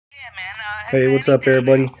Hey, what's up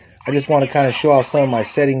everybody? I just want to kind of show off some of my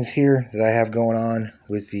settings here that I have going on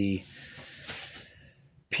with the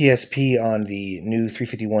PSP on the new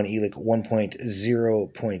 351 ELIC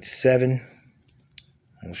 1.0.7.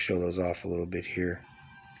 I'll show those off a little bit here.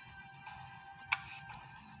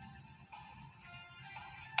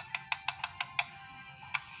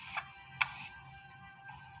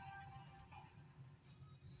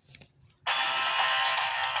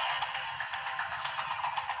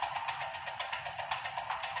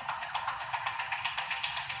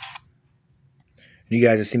 You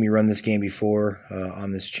guys have seen me run this game before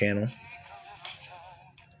on this channel.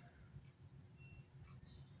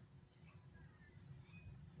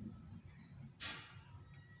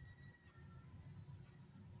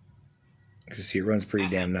 You can see it runs pretty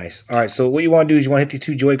damn nice. Alright, so what you want to do is you want to hit these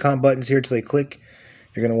two Joy-Con buttons here till they click.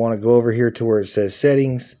 You're going to want to go over here to where it says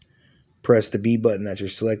Settings. Press the B button, that's your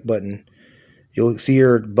select button. You'll see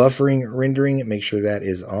your buffering rendering. Make sure that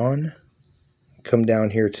is on. Come down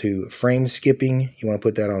here to frame skipping. You want to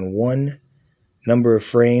put that on 1. Number of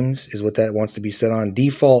frames is what that wants to be set on.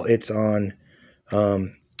 Default, it's on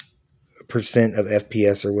percent of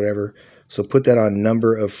FPS or whatever. So put that on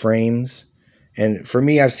number of frames. And for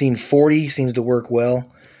me, I've seen 40 seems to work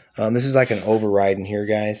well. This is like an override in here,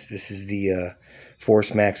 guys. This is the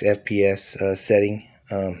Force Max FPS setting.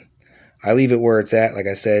 I leave it where it's at. Like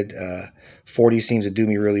I said, 40 seems to do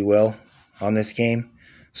me really well on this game.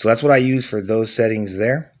 So that's what I use for those settings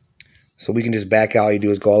there. So we can just back out. All you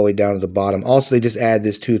do is go all the way down to the bottom. Also, they just add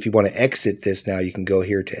this too. If you want to exit this now, you can go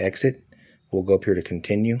here to exit. We'll go up here to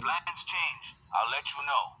continue. Plans change. I'll let you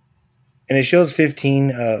know. And it shows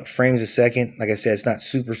 15 frames a second. Like I said, it's not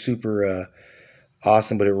super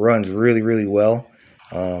awesome, but it runs really well.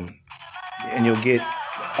 And you'll get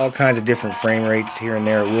all kinds of different frame rates here and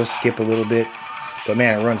there. It will skip a little bit. But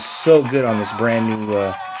man, it runs so good on this brand new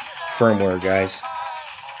firmware, guys.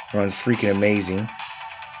 Runs freaking amazing.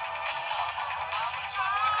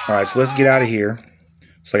 Alright, so let's get out of here.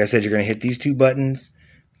 So like I said, you're going to hit these two buttons.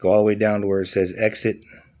 Go all the way down to where it says exit.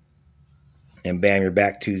 And bam, you're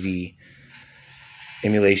back to the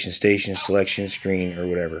emulation station selection screen or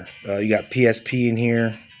whatever. You got PSP in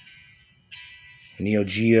here. Neo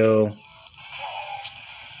Geo.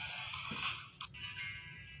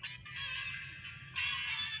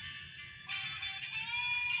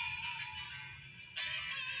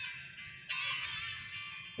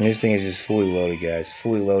 And this thing is just fully loaded, guys.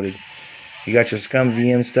 Fully loaded. You got your Scum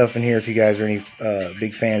VM stuff in here if you guys are any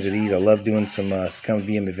big fans of these. I love doing some Scum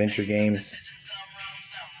VM adventure games.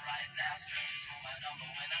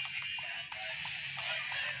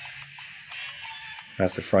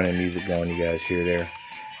 That's the front end music going, you guys hear there.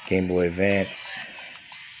 Game Boy Advance.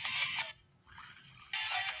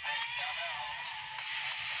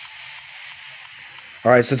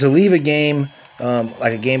 Alright, so to leave a game,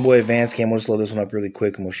 like a Game Boy Advance game, we'll just load this one up really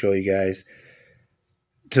quick and we'll show you guys.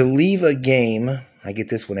 To leave a game, I get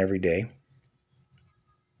this one every day.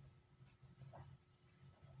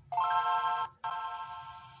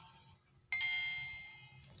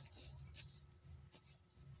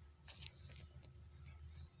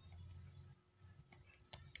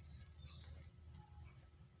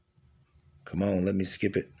 Come on, let me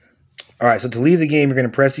skip it. Alright, so to leave the game, you're going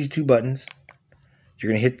to press these two buttons.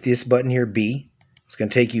 You're going to hit this button here, B. It's going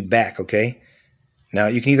to take you back, okay? Now,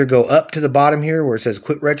 you can either go up to the bottom here where it says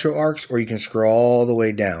Quit RetroArch, or you can scroll all the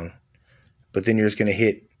way down. But then you're just going to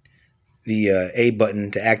hit the A button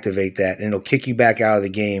to activate that, and it'll kick you back out of the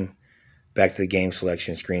game, back to the game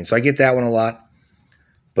selection screen. So I get that one a lot.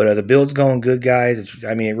 But the build's going good, guys.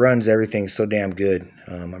 I mean, it runs everything so damn good.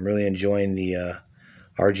 I'm really enjoying the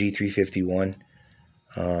RG351.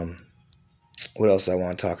 What else I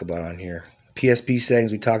want to talk about on here? PSP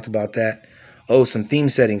settings, we talked about that. Oh, some theme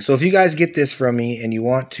settings. So if you guys get this from me and you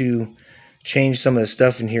want to change some of the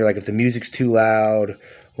stuff in here, like if the music's too loud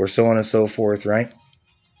or so on and so forth, right?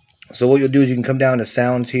 So what you'll do is you can come down to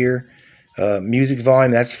sounds here. Music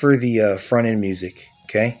volume, that's for the front end music,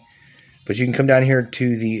 okay? But you can come down here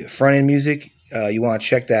to the front end music. You want to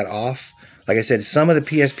check that off. Like I said, some of the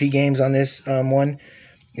PSP games on this one,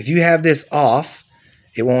 if you have this off,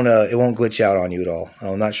 it won't glitch out on you at all.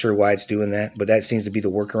 I'm not sure why it's doing that, but that seems to be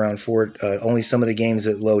the workaround for it. Only some of the games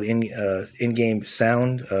that load in-game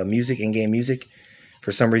sound, music, in-game music,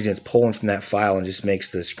 for some reason it's pulling from that file and just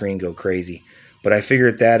makes the screen go crazy. But I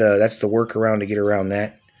figured that that's the workaround to get around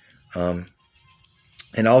that.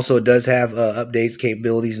 And also it does have updates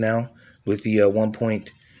capabilities now with the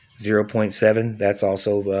 1.0.7. That's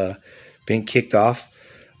also been kicked off.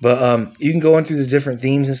 But you can go in through the different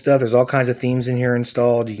themes and stuff. There's all kinds of themes in here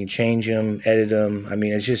installed. You can change them, edit them. I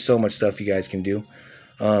mean, it's just so much stuff you guys can do.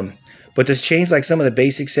 But to change like some of the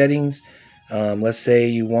basic settings, let's say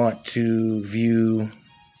you want to view.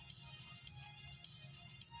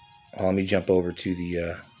 Oh, let me jump over to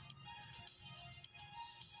the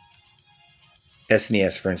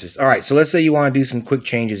SNES, for instance. All right, so let's say you want to do some quick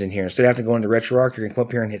changes in here. Instead of having to go into RetroArch, you're going to come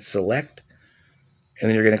up here and hit Select, and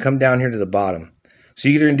then you're going to come down here to the bottom. So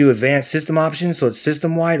you're either going to do Advanced System Options, so it's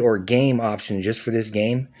system-wide, or Game Options just for this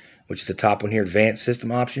game, which is the top one here, Advanced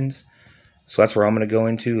System Options. So that's where I'm going to go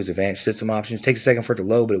into, is Advanced System Options. It takes a second for it to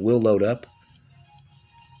load, but it will load up.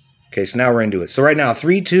 Okay, so now we're into it. So right now,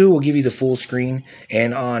 3:2 will give you the full screen,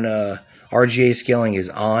 and on RGA scaling is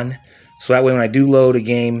on. So that way when I do load a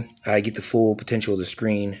game, I get the full potential of the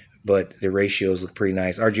screen, but the ratios look pretty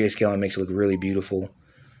nice. RGA scaling makes it look really beautiful.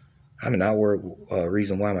 I'm not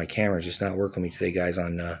reason why my camera's just not working with me today, guys,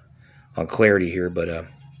 on clarity here, but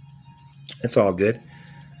it's all good.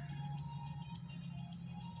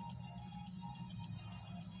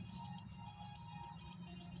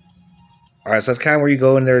 All right, so that's kind of where you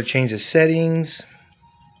go in there to change the settings.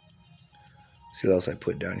 See what else I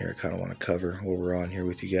put down here. I kind of want to cover what we're on here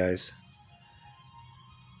with you guys.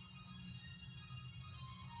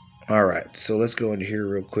 All right, so let's go into here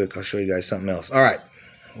real quick. I'll show you guys something else. All right,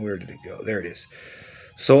 where did it go? There it is.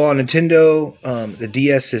 So on Nintendo, the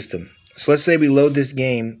DS system. So let's say we load this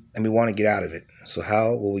game and we want to get out of it. So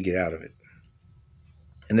how will we get out of it?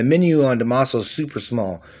 And the menu on Damaso is super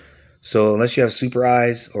small. So unless you have super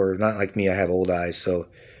eyes, or not like me, I have old eyes, so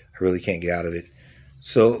I really can't get out of it.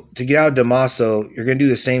 So to get out of Damaso, you're going to do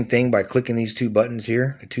the same thing by clicking these two buttons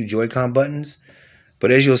here, the two Joy-Con buttons. But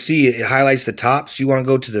as you'll see, it highlights the top, so you want to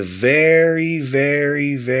go to the very,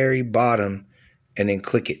 very, very bottom and then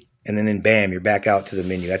click it. And then bam, you're back out to the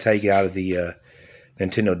menu. That's how you get out of the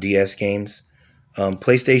Nintendo DS games.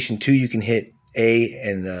 PlayStation 2, you can hit A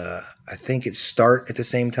and I think it's Start at the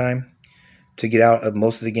same time to get out of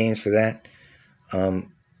most of the games for that.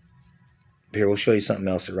 Here, we'll show you something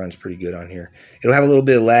else that runs pretty good on here. It'll have a little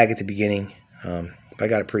bit of lag at the beginning, but I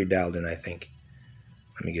got it pretty dialed in, I think.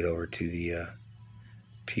 Let me get over to the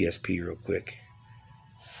PSP real quick.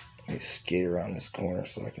 Let me skate around this corner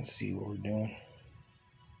so I can see what we're doing.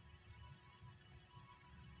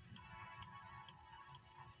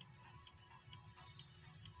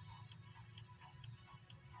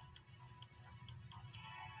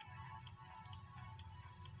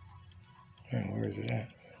 And where is it at?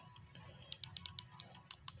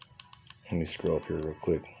 Let me scroll up here real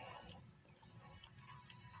quick.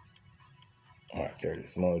 Alright, there it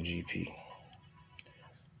is. MotoGP.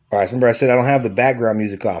 Alright, so remember I said I don't have the background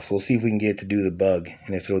music off, so we'll see if we can get it to do the bug.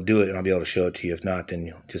 And if it'll do it, I'll be able to show it to you. If not, then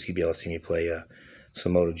you'll just be able to see me play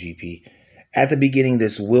some MotoGP. At the beginning,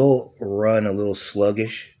 this will run a little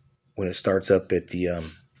sluggish when it starts up at the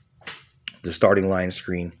starting line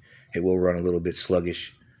screen. It will run a little bit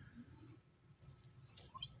sluggish.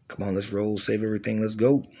 Come on, let's roll, save everything, let's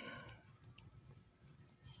go.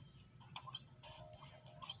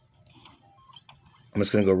 I'm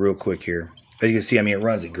just going to go real quick here. As you can see, I mean, it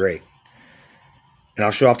runs it great. And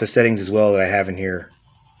I'll show off the settings as well that I have in here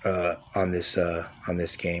on this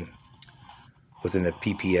game. Within the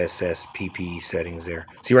PPSS PP settings there.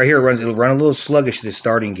 See right here, it'll run a little sluggish at the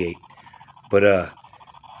starting gate. But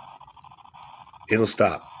it'll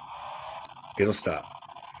stop. It'll stop.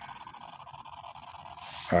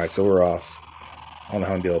 Alright, so we're off. I don't know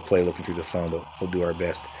how I'm going to be able to play looking through the phone, but we'll do our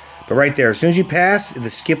best. But right there, as soon as you pass, the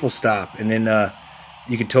skip will stop. And then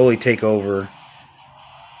you can totally take over.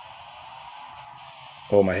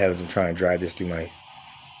 Oh, my heavens, I'm trying to drive this through my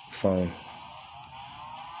phone.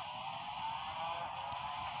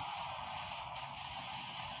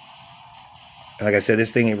 And like I said,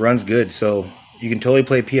 this thing, it runs good. So you can totally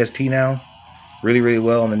play PSP now. Really, really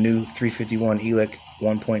well on the new 351 ELEC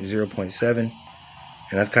 1.0.7.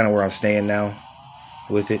 And that's kind of where I'm staying now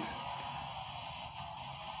with it.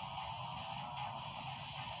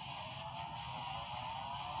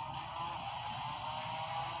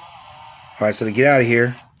 Alright, so to get out of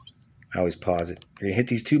here, I always pause it. You're going to hit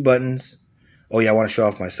these two buttons. Oh yeah, I want to show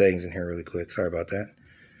off my settings in here really quick. Sorry about that.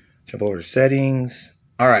 Jump over to settings.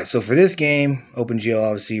 Alright, so for this game, OpenGL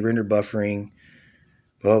obviously, render buffering,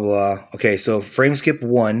 blah, blah. Okay, so frame skip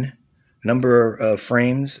 1, number of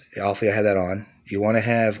frames, obviously I have that on. You want to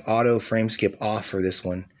have auto frame skip off for this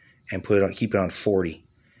one and put it on, keep it on 40,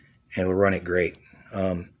 and it'll run it great.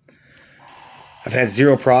 I've had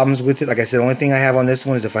zero problems with it. Like I said, the only thing I have on this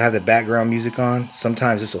one is if I have the background music on,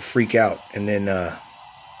 sometimes this will freak out, and then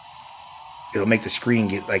it'll make the screen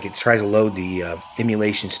get, like it tries to load the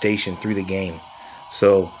emulation station through the game.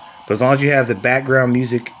 So, but as long as you have the background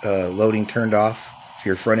music loading turned off for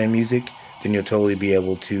your front end music, then you'll totally be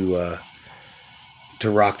able to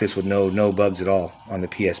to rock this with no bugs at all on the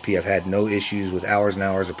PSP. I've had no issues with hours and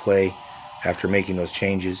hours of play after making those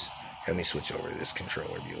changes. Let me switch over to this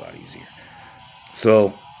controller, it'll be a lot easier.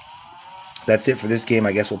 So that's it for this game.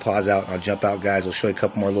 I guess we'll pause out and I'll jump out, guys. We'll show you a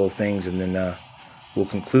couple more little things and then we'll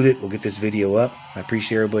conclude it. We'll get this video up. I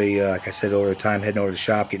appreciate everybody, like I said, over the time heading over to the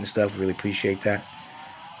shop, getting stuff. Really appreciate that.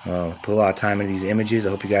 Put a lot of time into these images. I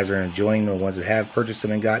hope you guys are enjoying the ones that have purchased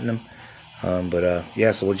them and gotten them.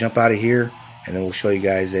 Yeah, so we'll jump out of here and then we'll show you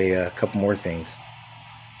guys a couple more things.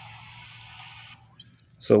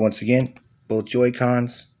 So once again, both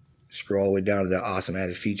Joy-Cons. Scroll all the way down to the awesome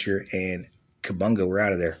added feature, and kabunga, we're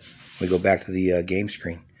out of there. We go back to the game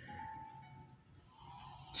screen.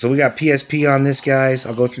 So we got PSP on this, guys.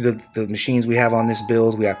 I'll go through the machines we have on this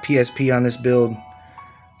build. We got PSP on this build,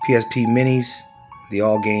 PSP minis, the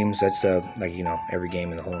all games. That's like, you know, every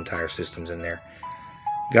game in the whole entire system's in there.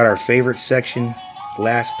 Got our favorite section,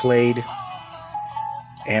 last played,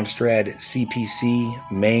 Amstrad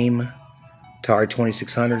CPC, MAME, Atari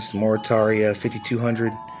 2600, some more Atari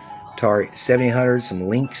 5200, Atari 7800, some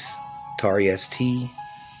Lynx, Atari ST,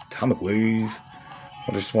 Atomic Wave,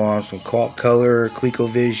 Wonder Swan, some Color,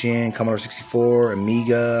 ColecoVision, Commodore 64,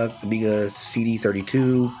 Amiga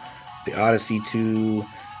CD32, the Odyssey 2,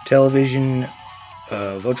 Television,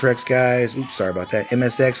 Votrex, guys. Oops, sorry about that.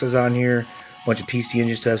 MSX was on here. Bunch of PC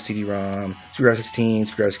Engine stuff, CD-ROM, SuperGraph 16,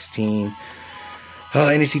 SuperGraph 16,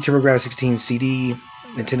 NEC TurboGrafx 16 CD,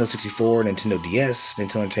 Nintendo 64, Nintendo DS,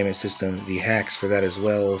 Nintendo Entertainment System, the hacks for that as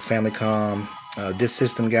well, Famicom, this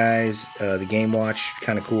system, guys, the Game Watch,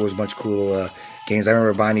 kind of cool. There's a bunch of cool little games. I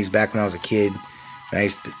remember buying these back when I was a kid. And I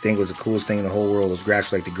used to think it was the coolest thing in the whole world. Those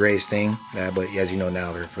graphics were like the greatest thing, but as you know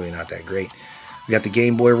now, they're really not that great. We got the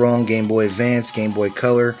Game Boy ROM, Game Boy Advance, Game Boy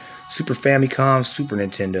Color, Super Famicom, Super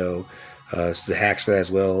Nintendo. So the hacks for that as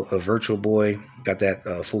well. A Virtual Boy, got that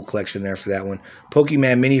full collection there for that one.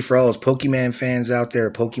 Pokemon Mini for all those Pokemon fans out there,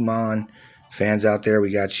 Pokemon fans out there.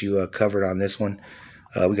 We got you covered on this one.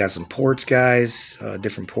 We got some ports, guys,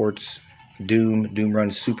 different ports. Doom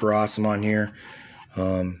runs super awesome on here.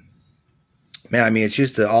 Man, I mean, it's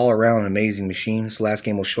just an all-around amazing machine. This last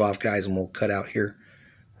game we'll show off, guys, and we'll cut out here.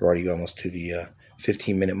 We're already almost to the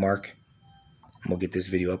 15-minute mark. And we'll get this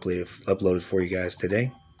video uploaded for you guys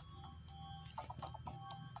today.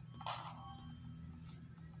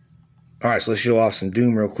 Alright, so let's show off some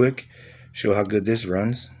Doom real quick. Show how good this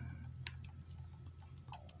runs.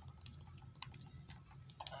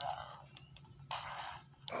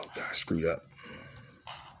 Oh god, screwed up.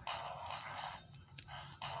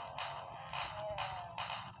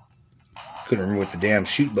 Couldn't remember what the damn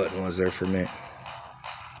shoot button was there for a minute.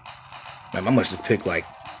 Man, I must have picked like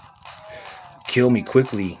kill me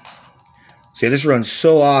quickly. So yeah, this runs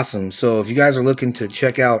so awesome. So if you guys are looking to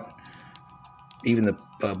check out, even the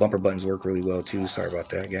bumper buttons work really well too. Sorry about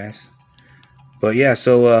that, guys. But yeah,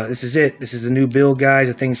 so this is it. This is the new build, guys.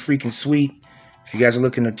 The thing's freaking sweet. If you guys are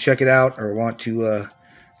looking to check it out or want to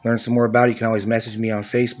learn some more about it, you can always message me on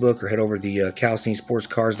Facebook or head over to the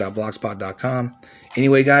calcinesportscars.blogspot.com.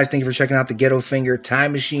 Anyway, guys, thank you for checking out the Ghettofinger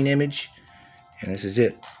Time Machine image. And this is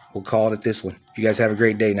it. We'll call it at this one. You guys have a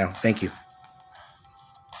great day now. Thank you.